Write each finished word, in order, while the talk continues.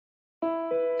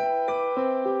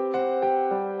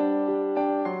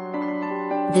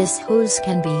This hose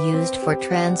can be used for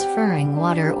transferring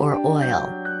water or oil,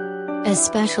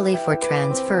 especially for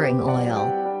transferring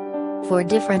oil. For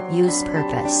different use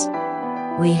purpose,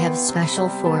 we have special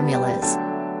formulas.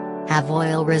 Have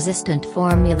oil-resistant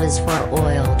formulas for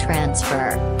oil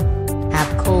transfer.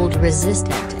 Have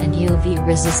cold-resistant and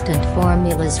UV-resistant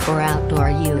formulas for outdoor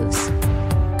use.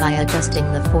 By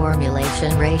adjusting the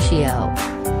formulation ratio,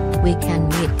 we can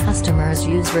meet customers'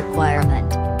 use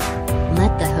requirement.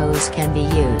 Let the hose can be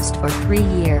used for 3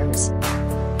 years.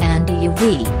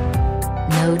 Anti-UV.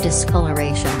 No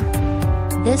discoloration.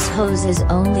 This hose is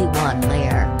only 1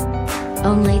 layer.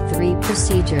 Only 3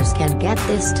 procedures can get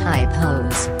this type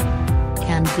hose.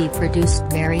 Can be produced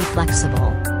very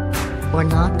flexible or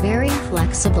not very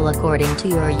flexible according to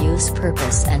your use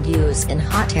purpose and use in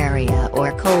hot area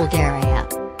or cold area.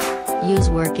 Use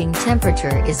working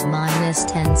temperature is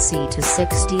 -10 C to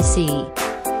 60 C.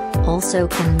 Also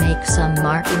can make some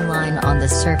marking line on the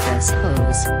surface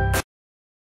hose.